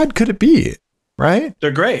 how bad could it be? Right?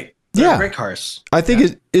 They're great. They're great cars. I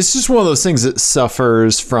think it's just one of those things that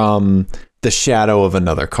suffers from the shadow of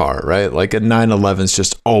another car, right? Like a 911 is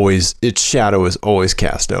just always, its shadow is always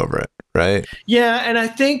cast over it, right? Yeah, and I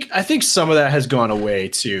think some of that has gone away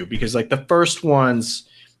too, because like the first ones,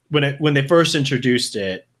 when they first introduced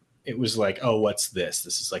it, it was like, oh, what's this?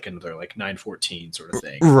 This is like another like 914 sort of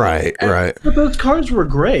thing. Right, right. But those cars were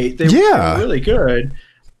great. They were really good.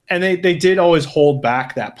 And they did always hold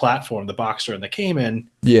back that platform, the Boxster and the Cayman.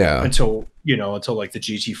 Yeah. Until like the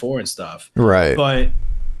GT4 and stuff. Right.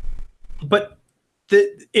 But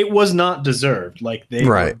it was not deserved. Like they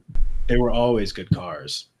were always good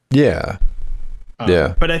cars. Yeah.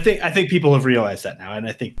 Yeah. But I think people have realized that now, and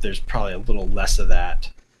I think there's probably a little less of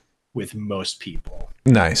that with most people.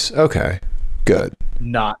 Nice. Okay. Good.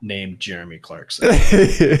 Not named Jeremy Clarkson.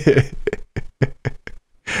 Is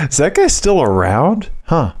that guy still around?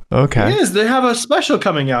 Huh. Okay. He is. They have a special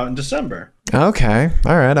coming out in December. Okay.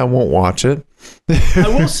 All right. I won't watch it. I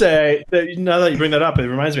will say that now that you bring that up, it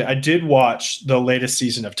reminds me, I did watch the latest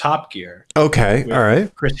season of Top Gear. Okay. All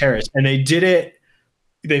right. Chris Harris. And they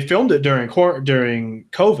filmed it during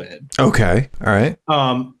COVID. Okay. All right.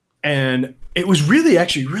 And it was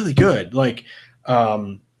actually really good. Like,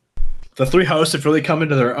 the three hosts have really come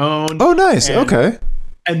into their own. Oh, nice. Okay.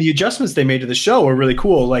 And the adjustments they made to the show were really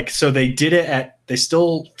cool. Like, so they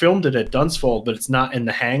still filmed it at Dunsfold, but it's not in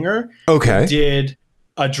the hangar. Okay. They did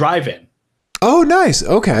a drive-in. Oh, nice.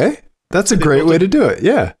 Okay. That's a great way to do it.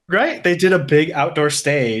 Yeah. Right. They did a big outdoor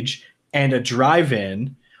stage and a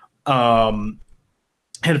drive-in. And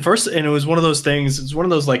it was one of those things. It's one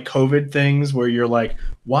of those like COVID things where you're like,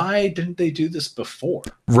 why didn't they do this before?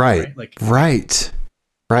 Right. Like, right.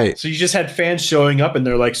 So you just had fans showing up in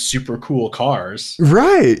their like super cool cars.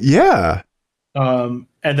 Right. Yeah. And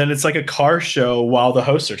then it's like a car show while the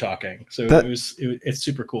hosts are talking. So it's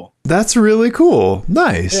super cool. That's really cool.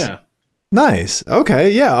 Nice. Yeah. Nice. Okay.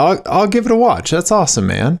 Yeah. I'll give it a watch. That's awesome,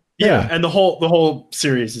 man. Yeah. And the whole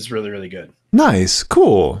series is really, really good. Nice.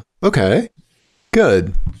 Cool. Okay.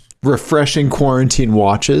 Good. Refreshing quarantine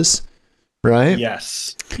watches. Right?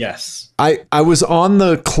 Yes. I was on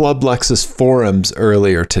the Club Lexus forums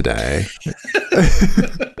earlier today.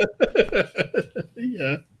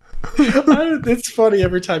 Yeah. It's funny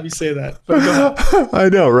every time you say that. But go ahead. I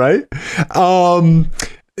know, right?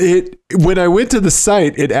 When I went to the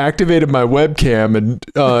site, it activated my webcam and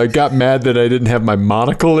got mad that I didn't have my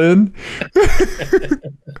monocle in.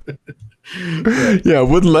 Yeah, it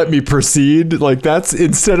wouldn't let me proceed. Like that's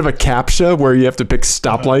instead of a CAPTCHA where you have to pick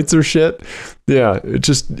stoplights or shit. Yeah, it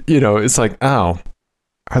just, it's like, oh,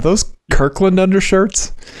 are those Kirkland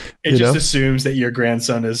undershirts? It just assumes that your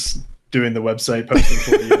grandson is doing the website posting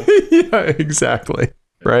for you. Yeah, exactly.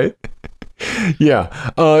 Right?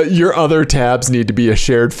 Yeah. Your other tabs need to be a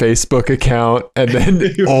shared Facebook account and then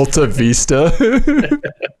Alta Vista.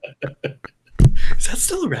 Is that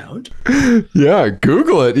still around? Yeah,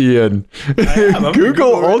 Google it, Ian.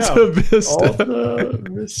 Google Alta Vista. Alta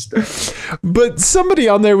Vista. But somebody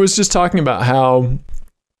on there was just talking about how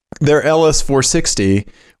their LS460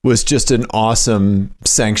 was just an awesome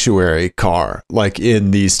sanctuary car, like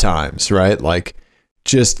in these times, right? Like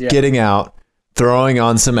just getting out, throwing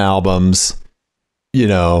on some albums,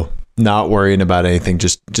 not worrying about anything,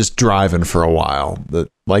 just driving for a while.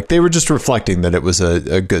 Like they were just reflecting that it was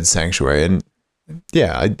a good sanctuary. And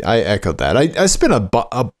yeah, I echoed that. I spent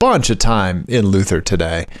a bunch of time in Luther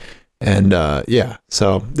today, and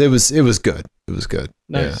so it was good. It was good.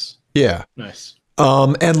 Nice. Yeah. Nice.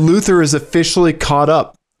 And Luther is officially caught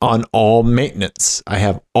up on all maintenance. I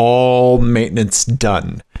have all maintenance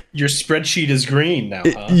done. Your spreadsheet is green now,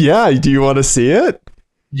 huh? Yeah. Do you want to see it?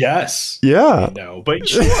 Yes. Yeah. No, but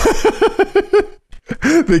sure.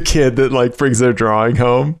 The kid that like brings their drawing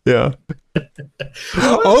home. Yeah.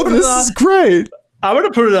 Oh, this is great. I'm going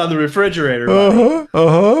to put it on the refrigerator.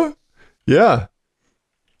 Yeah.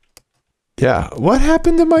 Yeah. What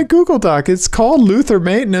happened to my Google Doc? It's called Luther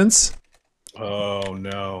Maintenance. Oh,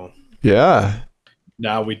 no. Yeah.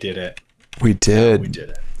 Now we did it. We did. We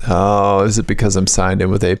did it. Oh, is it because I'm signed in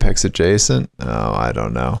with Apex Adjacent? Oh, I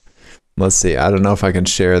don't know. Let's see. I don't know if I can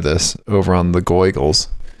share this over on the Goigles.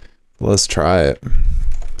 Let's try it.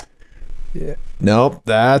 Yeah. Nope,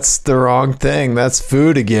 that's the wrong thing. That's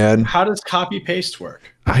food again. How does copy paste work?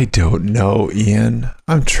 I don't know, Ian.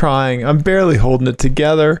 I'm trying. I'm barely holding it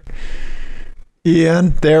together.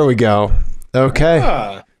 Ian, there we go. Okay.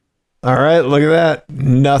 All right, look at that.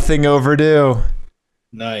 Nothing overdue.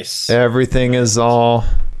 Nice. Everything is all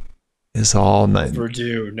nice.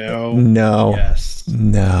 Overdue. No. No. Yes.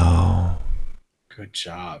 No. Good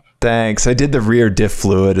job. Thanks. I did the rear diff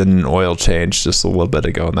fluid and an oil change just a little bit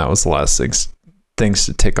ago, and that was the last things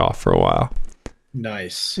to tick off for a while.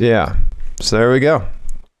 Nice. Yeah. So there we go.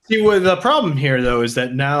 See, well, the problem here, though, is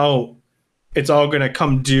that now it's all going to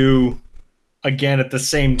come due again at the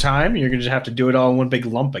same time. You're going to have to do it all in one big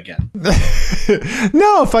lump again.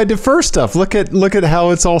 No, if I defer stuff, look at how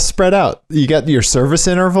it's all spread out. You got your service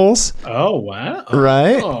intervals. Oh, wow.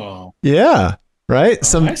 Right? Oh. Yeah. Right?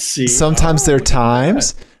 I see. Sometimes there are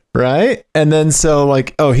times, right? And then so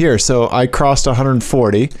I crossed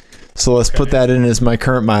 140. So let's put that in as my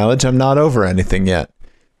current mileage. I'm not over anything yet.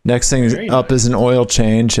 Next thing up is an oil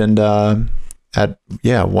change and at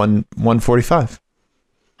 145.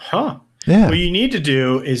 Huh. Yeah. What you need to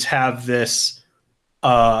do is have this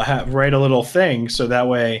write a little thing so that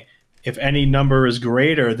way if any number is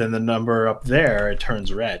greater than the number up there, it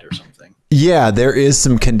turns red or something. Yeah, there is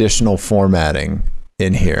some conditional formatting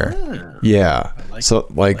in here. Yeah. So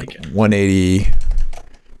like 180.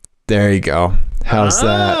 There you go. How's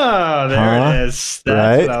that? Oh, there it is.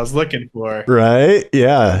 That's what I was looking for. Right?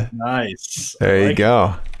 Yeah. Nice. There you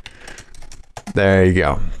go. There you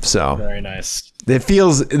go. So very nice.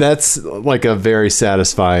 That's like a very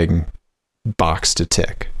satisfying box to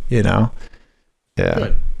tick, you know? Yeah.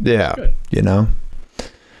 Good. Yeah. Good. You know?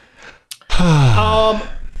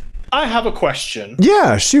 I have a question.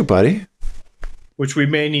 Yeah, shoot, buddy. Which we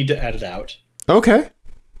may need to edit out. Okay.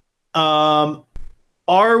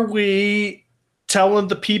 Are we telling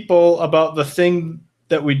the people about the thing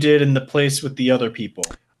that we did in the place with the other people?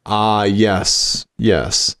 Yes.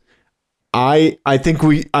 I think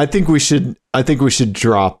we should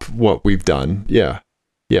drop what we've done. Yeah.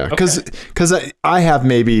 Because I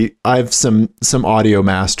have some audio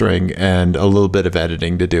mastering and a little bit of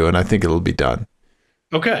editing to do, and I think it'll be done.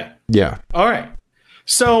 Okay. Yeah. All right.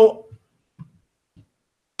 So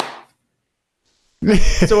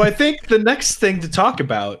I think the next thing to talk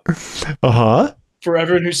about for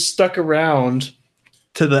everyone who's stuck around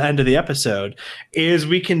to the end of the episode is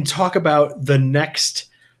we can talk about the next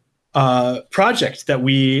project that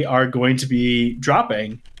we are going to be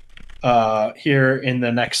dropping here in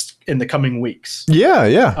the coming weeks.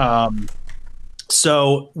 Yeah.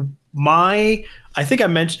 So I think I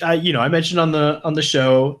mentioned I mentioned on the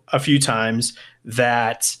show a few times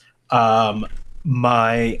that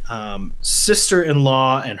my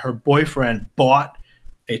sister-in-law and her boyfriend bought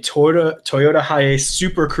a Toyota Hiace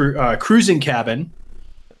Super cruising cabin,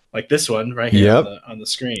 like this one right here on the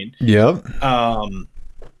screen. Yep.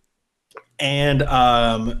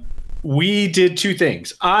 And we did two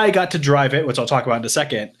things. I got to drive it, which I'll talk about in a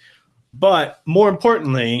second. But more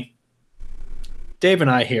importantly, Dave and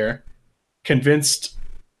I here convinced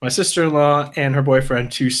my sister-in-law and her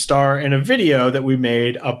boyfriend to star in a video that we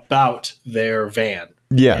made about their van.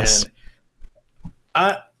 Yes.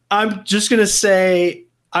 And I'm just going to say,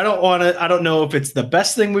 I don't know if it's the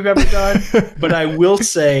best thing we've ever done, but I will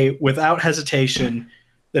say without hesitation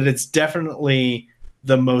that it's definitely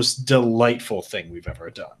the most delightful thing we've ever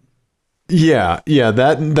done. Yeah.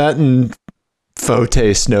 That and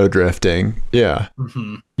Fote snow drifting. Yeah.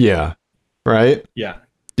 Mm-hmm. Yeah. Right?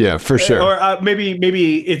 Yeah, for sure. Or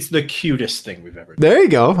maybe it's the cutest thing we've ever done. There you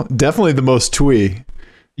go. Definitely the most twee.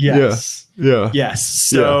 Yes. Yeah. Yes.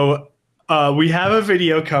 So we have a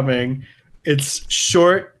video coming. It's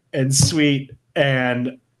short and sweet,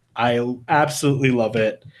 and I absolutely love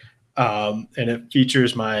it. And it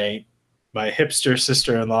features my hipster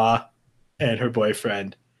sister-in-law and her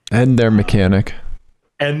boyfriend. And their mechanic.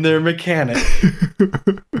 And their mechanic.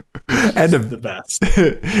 And the best.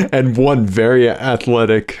 And one very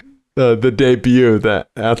athletic, the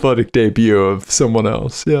athletic debut of someone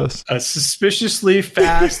else. Yes. A suspiciously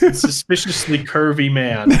fast and suspiciously curvy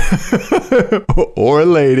man. Or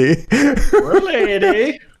lady. Or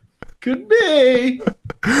lady. Could be.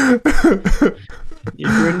 If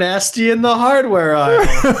you're nasty in the hardware aisle.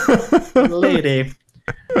 Lady.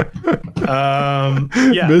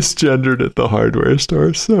 Misgendered at the hardware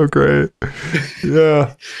store. So great.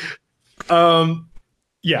 Yeah.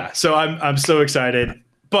 So I'm so excited,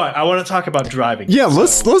 but I want to talk about driving. Yeah,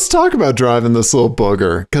 let's talk about driving this little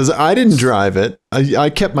booger, because I didn't drive it. I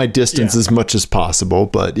kept my distance as much as possible,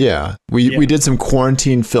 but we did some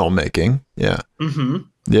quarantine filmmaking. Yeah. Mm-hmm.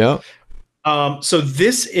 Yeah. So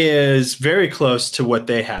this is very close to what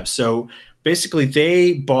they have. So basically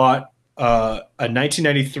they bought a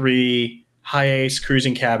 1993 Hiace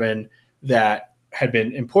cruising cabin that had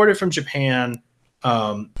been imported from Japan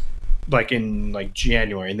in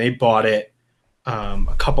January, and they bought it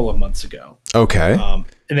a couple of months ago. Okay. And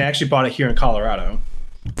they actually bought it here in Colorado.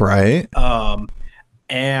 Right.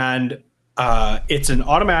 And it's an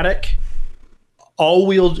automatic,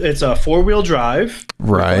 all-wheel. It's a 4-wheel drive,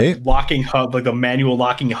 right? Like locking hub, like the manual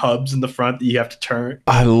locking hubs in the front that you have to turn.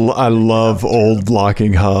 I love old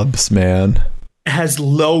locking hubs, man. It has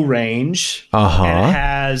low range. Uh-huh. And it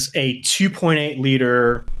has a 2.8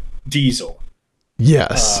 liter diesel.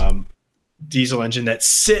 Yes. Diesel engine that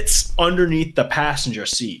sits underneath the passenger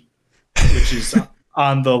seat, which is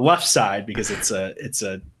on the left side because it's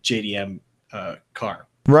a JDM car.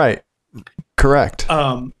 Right. Correct.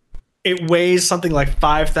 It weighs something like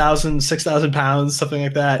 5,000, 6,000 pounds, something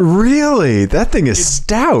like that. Really? That thing is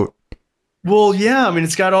stout. Well, yeah. I mean,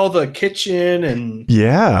 it's got all the kitchen and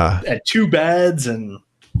 2 beds and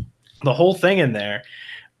the whole thing in there.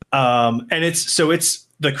 And it's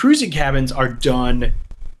the cruising cabins are done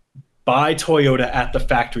by Toyota at the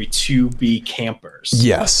factory to be campers.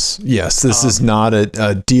 Yes. This is not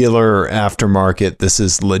a dealer or aftermarket. This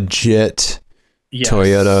is legit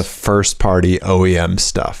Toyota first party OEM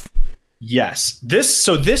stuff. Yes.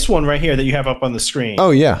 This one right here that you have up on the screen. Oh,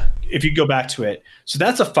 yeah. If you go back to it. So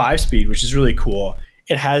that's a 5-speed, which is really cool.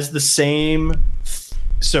 It has the same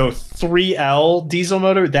 3L diesel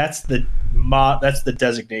motor. That's the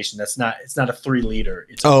designation. It's not a 3 liter.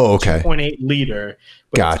 It's 2.8 liter,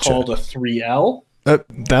 but gotcha. It's called a 3L.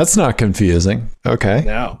 That's not confusing. Okay.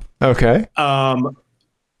 No. Okay.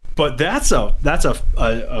 But that's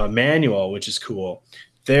a manual, which is cool.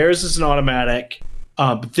 Theirs is an automatic.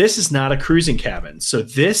 But this is not a cruising cabin. So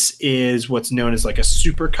this is what's known as like a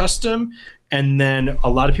super custom. And then a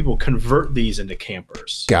lot of people convert these into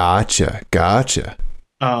campers. Gotcha.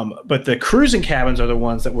 But the cruising cabins are the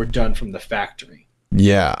ones that were done from the factory.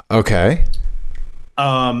 Yeah. Okay.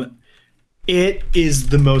 It is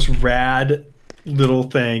the most rad little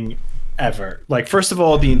thing ever. Like, first of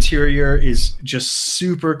all, the interior is just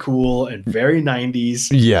super cool and very 90s.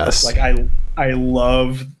 Yes. Like I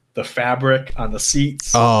love the fabric on the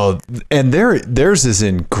seats. Oh, and theirs is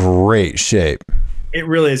in great shape. It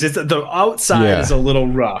really is. The outside is a little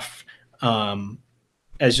rough,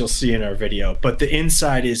 as you'll see in our video, but the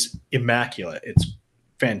inside is immaculate. It's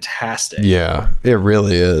fantastic. Yeah, it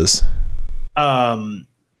really is. I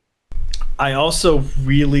also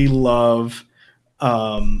really love,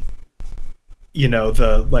 the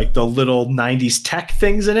little 90s tech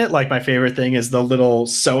things in it. Like my favorite thing is the little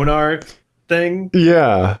sonar thing.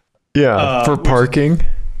 Yeah. For parking.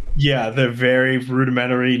 The very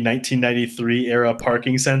rudimentary 1993 era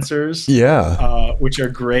parking sensors. Yeah. Which are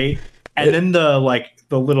great. And then the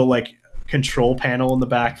little control panel in the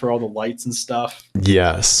back for all the lights and stuff.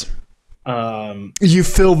 Yes. You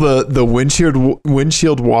fill the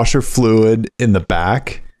windshield washer fluid in the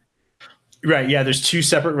back. Right. Yeah. There's 2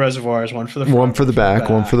 separate reservoirs, one for the front, one for the back,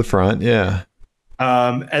 one for the front. Yeah.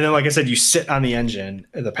 And then, like I said, you sit on the engine.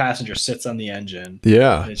 The passenger sits on the engine.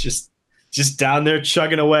 Yeah. And it's just down there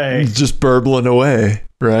chugging away. Just burbling away.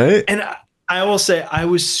 Right. And I will say I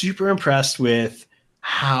was super impressed with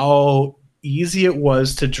how easy it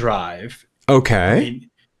was to drive. Okay. I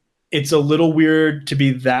mean, it's a little weird to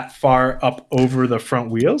be that far up over the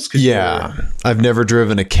front wheels. Yeah. I've never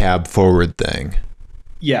driven a cab forward thing.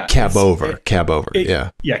 Yeah. Cab over.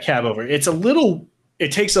 Yeah. Yeah. Cab over. It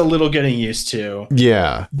takes a little getting used to.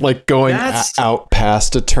 Yeah. Like going out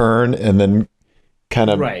past a turn and then kind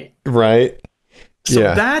of. Right. So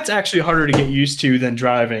that's actually harder to get used to than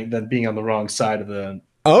being on the wrong side of the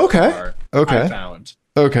car. Okay. I found.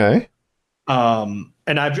 Okay. And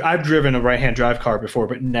I've driven a right-hand drive car before,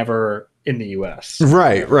 but never in the US.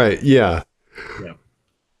 Right. Yeah.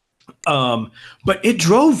 But it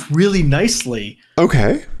drove really nicely.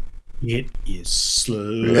 Okay. It is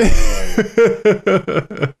slow.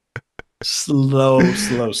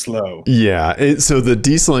 slow. Yeah. So the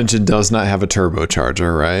diesel engine does not have a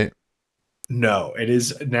turbocharger, right? No, it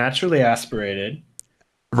is naturally aspirated.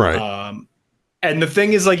 Right. And the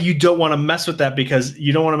thing is, you don't want to mess with that because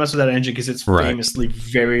you don't want to mess with that engine because it's famously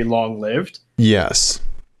very long-lived. Yes.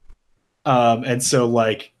 And so,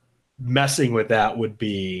 messing with that would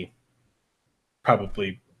be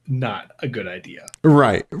probably not a good idea.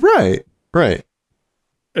 Right.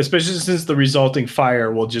 Especially since the resulting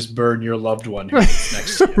fire will just burn your loved one who's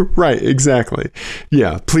next to you. Right, exactly.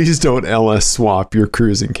 Yeah, please don't LS swap your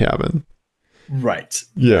cruising cabin. Right.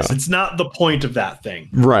 Yeah. Yes, it's not the point of that thing.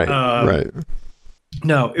 Right.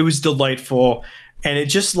 No, it was delightful. And it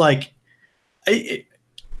just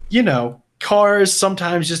cars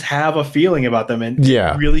sometimes just have a feeling about them. And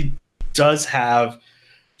it really does have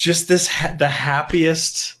just the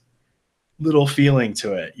happiest little feeling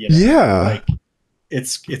to it. Yeah.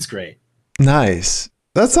 It's great. Nice.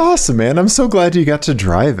 That's awesome, man. I'm so glad you got to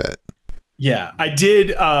drive it. Yeah, I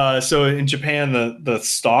did. So in Japan, the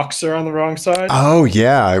stalks are on the wrong side. Oh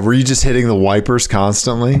yeah, were you just hitting the wipers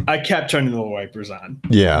constantly? I kept turning the wipers on.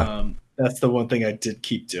 Yeah. That's the one thing I did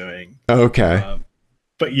keep doing. Okay.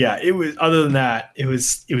 But yeah, it was. Other than that, it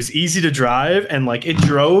was easy to drive, and like it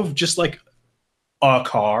drove just like a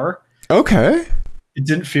car. Okay. It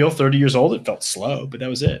didn't feel 30 years old. It felt slow, but that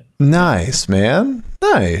was it. Nice, man.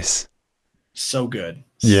 Nice. So good.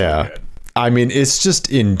 Yeah. So good. I mean, it's just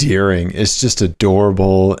endearing. It's just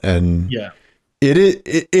adorable, and Yeah.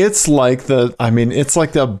 It's like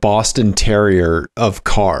the Boston Terrier of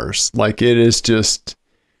cars. Like it is just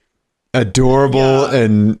adorable,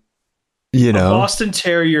 and you know, a Boston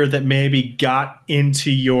Terrier that maybe got into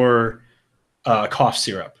your cough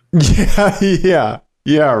syrup.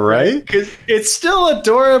 Yeah, right? Because it's still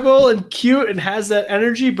adorable and cute and has that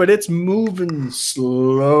energy, but it's moving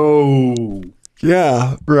slow.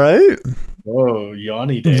 Yeah, right? Whoa,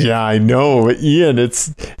 yawny day. Yeah, I know. Ian,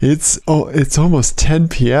 it's almost 10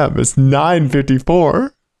 p.m. It's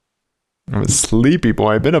 9:54. I'm a sleepy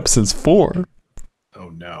boy. I've been up since 4. Oh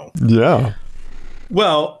no. Yeah.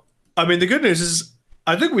 Well, I mean, the good news is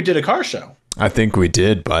I think we did a car show. I think we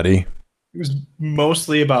did, buddy. It was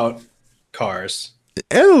mostly about cars.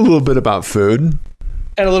 And a little bit about food.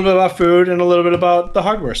 And a little bit about food and a little bit about the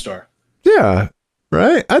hardware store. Yeah.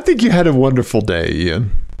 Right? I think you had a wonderful day,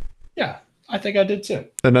 Ian. Yeah, I think I did too.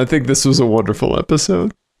 And I think this was a wonderful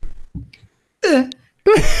episode.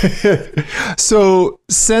 So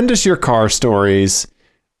send us your car stories.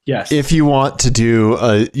 Yes. If you want to do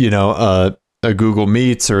a Google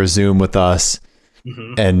Meets or a Zoom with us,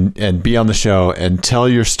 and be on the show and tell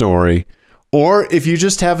your story, or if you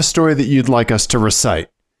just have a story that you'd like us to recite,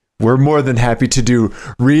 we're more than happy to do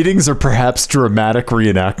readings or perhaps dramatic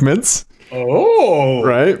reenactments. Oh,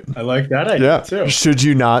 right. I like that idea too. Should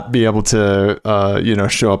you not be able to,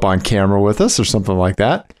 show up on camera with us or something like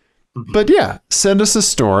that? But yeah, send us a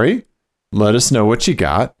story. Let us know what you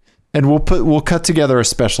got, and we'll cut together a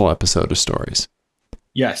special episode of stories.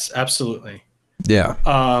 Yes, absolutely. Yeah.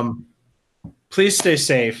 Please stay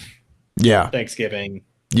safe. Yeah. Thanksgiving.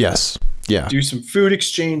 Yes. Yeah. Do some food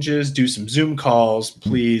exchanges. Do some Zoom calls.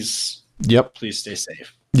 Please. Yep. Please stay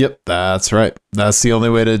safe. Yep. That's right. That's the only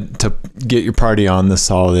way to get your party on this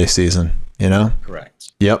holiday season. You know.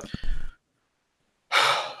 Correct. Yep.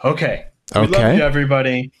 Okay. We love you,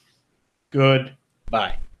 everybody.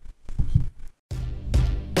 Goodbye.